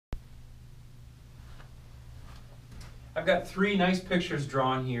I've got three nice pictures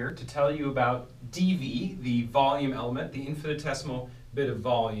drawn here to tell you about dV, the volume element, the infinitesimal bit of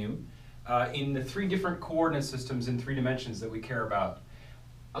volume, in the three different coordinate systems in 3 dimensions that we care about.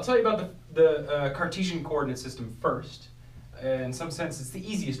 I'll tell you about the Cartesian coordinate system first. In some sense, it's the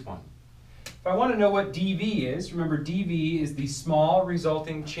easiest one. If I want to know what dV is, remember dV is the small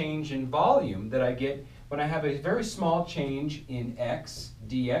resulting change in volume that I get when I have a very small change in x,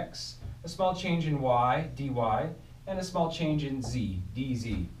 dx, a small change in y, dy, and a small change in z,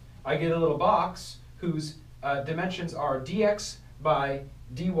 dz. I get a little box whose dimensions are dx by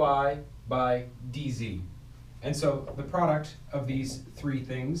dy by dz. And so the product of these three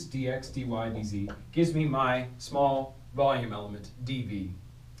things, dx, dy, dz, gives me my small volume element, dv.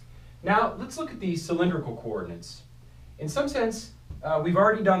 Now let's look at the cylindrical coordinates. In some sense, we've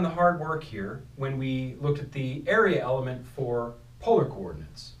already done the hard work here when we looked at the area element for polar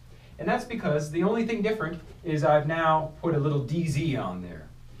coordinates. And that's because the only thing different is I've now put a little dz on there.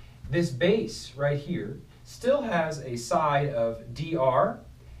 This base right here still has a side of dr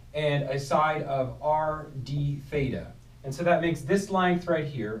and a side of r d theta. And so that makes this length right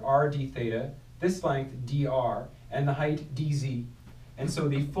here, r d theta, this length dr, and the height dz. And so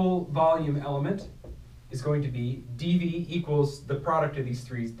the full volume element is going to be dv equals the product of these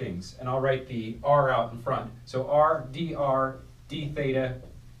three things. And I'll write the r out in front. So r dr d theta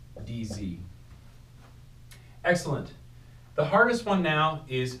dz. Excellent. The hardest one now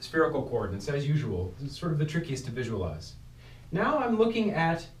is spherical coordinates, as usual. It's sort of the trickiest to visualize. Now I'm looking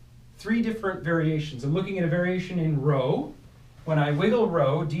at three different variations. I'm looking at a variation in rho. When I wiggle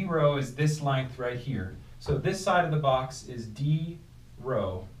rho, d rho is this length right here. So this side of the box is d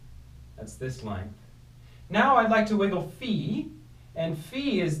rho. That's this length. Now I'd like to wiggle phi, and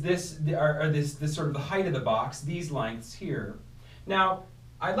phi is this sort of the height of the box, these lengths here. Now,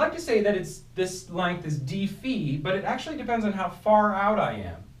 I'd like to say that this length is d phi, but it actually depends on how far out I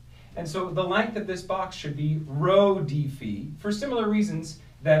am. And so the length of this box should be rho d phi, for similar reasons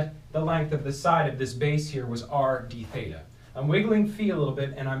that the length of the side of this base here was r d theta. I'm wiggling phi a little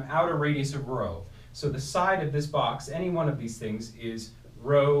bit, and I'm out a radius of rho. So the side of this box, any one of these things, is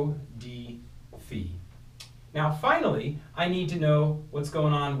rho d phi. Now finally, I need to know what's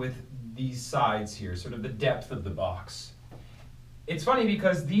going on with these sides here, sort of the depth of the box. It's funny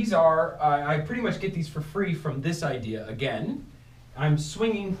because these are, I pretty much get these for free from this idea again. I'm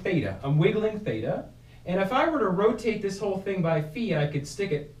swinging theta, I'm wiggling theta, and if I were to rotate this whole thing by phi, I could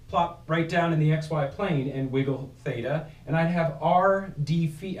stick it plop right down in the xy plane and wiggle theta, and I'd have r d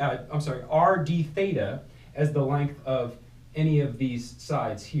theta as the length of any of these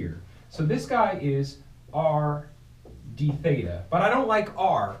sides here. So this guy is r d theta, but I don't like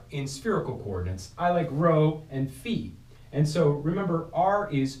r in spherical coordinates. I like rho and phi. And so remember, r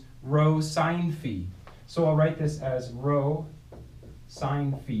is rho sine phi. So I'll write this as rho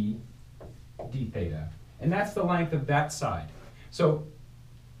sine phi d theta. And that's the length of that side. So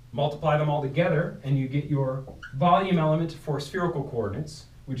multiply them all together, and you get your volume element for spherical coordinates,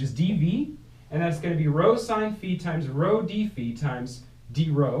 which is dv, and that's going to be rho sine phi times rho d phi times d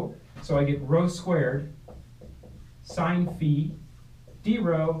rho. So I get rho squared sine phi d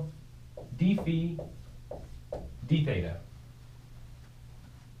rho d phi d theta.